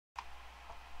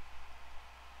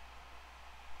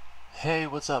Hey,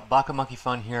 what's up? Baka Monkey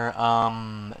Fun here.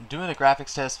 Doing a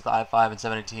graphics test with the i5 and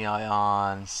 70 Ti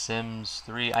on Sims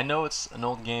 3. I know it's an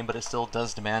old game, but it still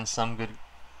does demand some good,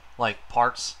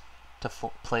 parts to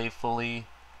play fully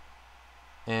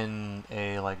in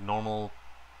a normal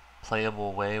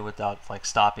playable way without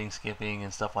stopping, skipping,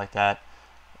 and stuff like that.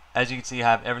 As you can see,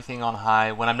 I have everything on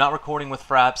high. When I'm not recording with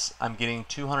Fraps, I'm getting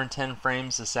 210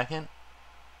 frames a second,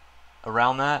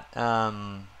 around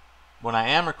that. When I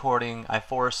am recording, I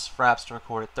force Fraps to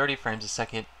record at 30 frames a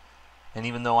second, and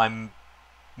even though I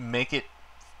make it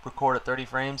record at 30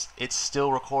 frames, it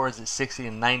still records at 60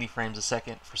 and 90 frames a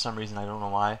second for some reason. I don't know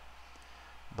why.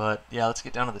 But yeah, let's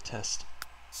get down to the test.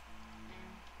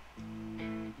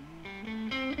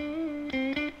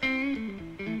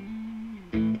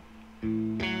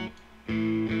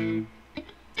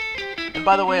 And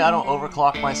by the way, I don't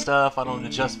overclock my stuff. I don't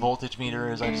adjust voltage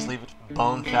meters. I just leave it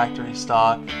bone factory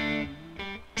stock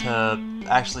to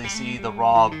actually see the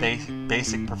raw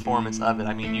basic performance of it.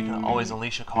 I mean, you can always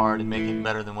unleash a card and make it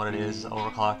better than what it is,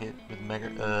 overclock it with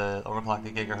overclock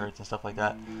the gigahertz and stuff like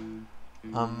that.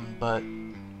 But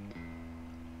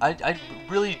I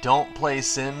really don't play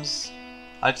Sims.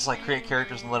 I just create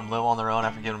characters and let them live on their own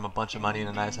after giving them a bunch of money in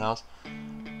a nice house.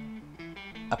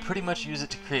 I pretty much use it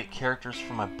to create characters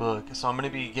for my book, so I'm going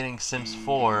to be getting Sims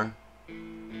 4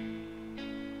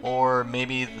 or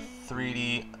maybe the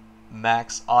 3D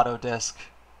Max Autodesk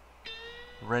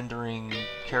rendering,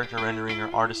 character rendering,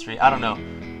 or artistry. I don't know,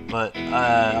 but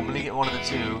I'm gonna get one of the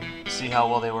two, see how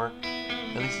well they work.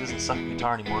 At least it doesn't suck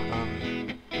guitar anymore.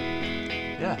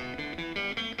 Yeah.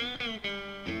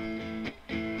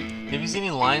 If you see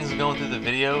any lines going through the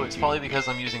video, it's probably because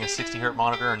I'm using a 60Hz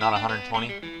monitor and not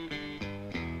 120.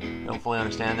 I don't fully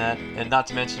understand that, and not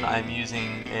to mention I'm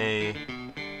using a.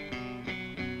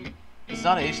 It's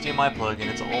not an HDMI plug-in.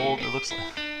 It's old. It looks like.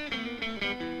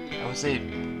 I would say,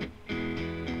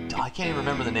 I can't even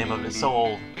remember the name of it, it's so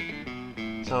old.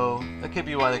 So that could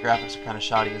be why the graphics are kind of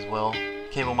shoddy as well.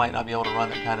 Cable might not be able to run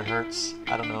that kind of hertz,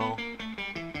 I don't know.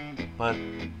 But,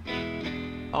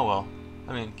 oh well.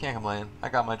 I mean, can't complain. I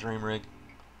got my dream rig.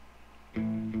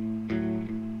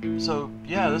 So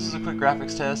yeah, this is a quick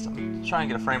graphics test. I'm trying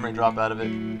to get a frame rate drop out of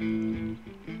it.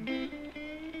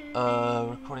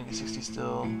 Recording at 60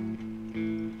 still.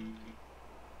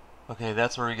 Okay,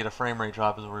 that's where we get a frame rate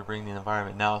drop, is where we bring the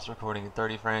environment. Now it's recording at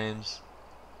 30 frames.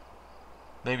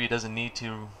 Maybe it doesn't need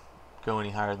to go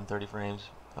any higher than 30 frames.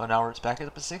 Oh, now it's back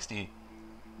up at 60.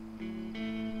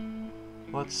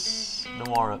 What's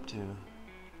Noir up to?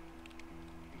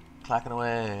 Clacking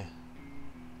away.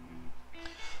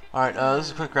 Alright, this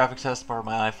is a quick graphics test for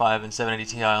my i5 and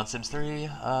 780 Ti on Sims 3.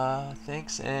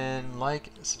 Thanks, and like,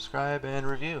 subscribe, and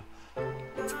review.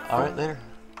 Alright, later.